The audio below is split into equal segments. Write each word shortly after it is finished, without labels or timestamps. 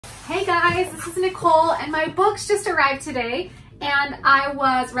Hey guys, this is Nicole and my books just arrived today and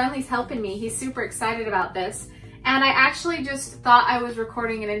Renly's helping me. He's super excited about this. And I actually just thought I was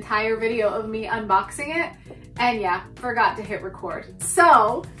recording an entire video of me unboxing it. And yeah, forgot to hit record.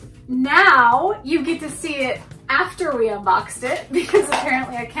 So now you get to see it after we unboxed it because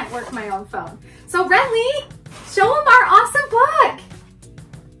apparently I can't work my own phone. So Renly, show him our awesome book.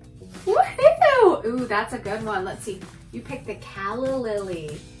 Woohoo! Ooh, that's a good one. Let's see. You picked the Calla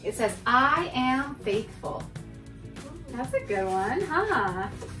Lily. It says, I am faithful. That's a good one, huh?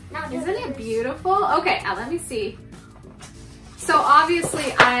 Isn't it beautiful? Okay, let me see. So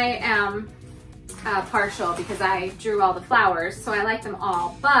obviously I am partial because I drew all the flowers, so I like them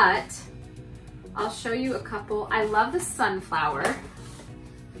all, but I'll show you a couple. I love the sunflower.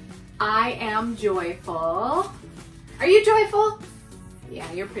 I am joyful. Are you joyful? Yeah,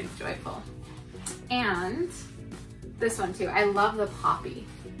 you're pretty joyful. And this one too. I love the poppy.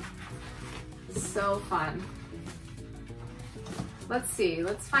 So fun. Let's see.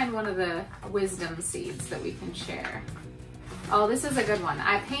 Let's find one of the wisdom seeds that we can share. Oh, this is a good one.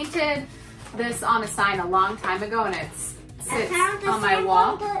 I painted this on a sign a long time ago and it sits on my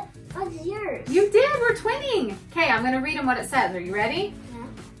wall. What's yours? You did. We're twinning. Okay, I'm going to read them what it says. Are you ready?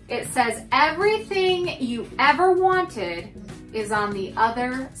 Yeah. It says, everything you ever wanted is on the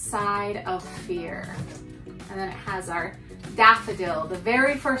other side of fear. And then it has our daffodil, the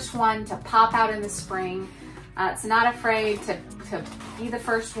very first one to pop out in the spring. It's not afraid to be the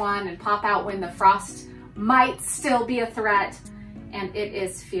first one and pop out when the frost might still be a threat. And it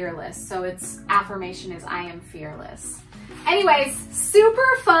is fearless. So its affirmation is, I am fearless. Anyways,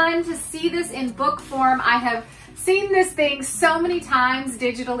 super fun to see this in book form. I have seen this thing so many times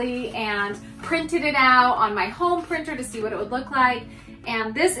digitally and printed it out on my home printer to see what it would look like.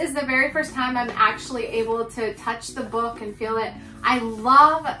 And this is the very first time I'm actually able to touch the book and feel it. I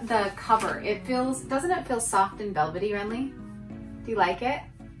love the cover. It feels, doesn't it feel soft and velvety, Renly? Do you like it?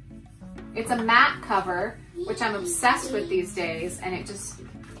 It's a matte cover, which I'm obsessed with these days, and it just,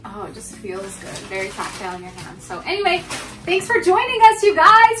 oh, it just feels good. Very tactile in your hand. So anyway, thanks for joining us, you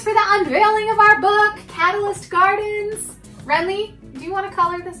guys, for the unveiling of our book, Catalyst Gardens. Renly, do you want to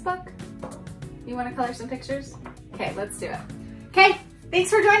color this book? You want to color some pictures? Okay, let's do it. Okay, thanks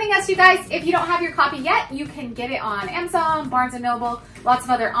for joining us, you guys. If you don't have your copy yet, you can get it on Amazon, Barnes & Noble, lots of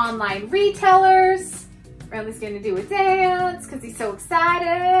other online retailers. Renly's going to do a dance because he's so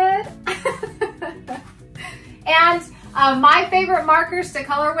excited. And my favorite markers to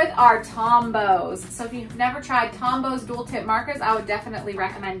color with are Tombows. So if you've never tried Tombows dual tip markers, I would definitely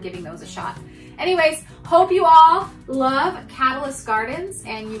recommend giving those a shot. Anyways, hope you all love Catalyst Gardens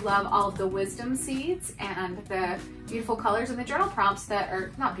and you love all of the wisdom seeds and the beautiful colors and the journal prompts that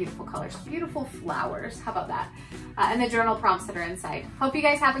are, not beautiful colors, beautiful flowers. How about that? And the journal prompts that are inside. Hope you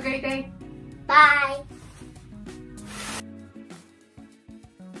guys have a great day. Bye.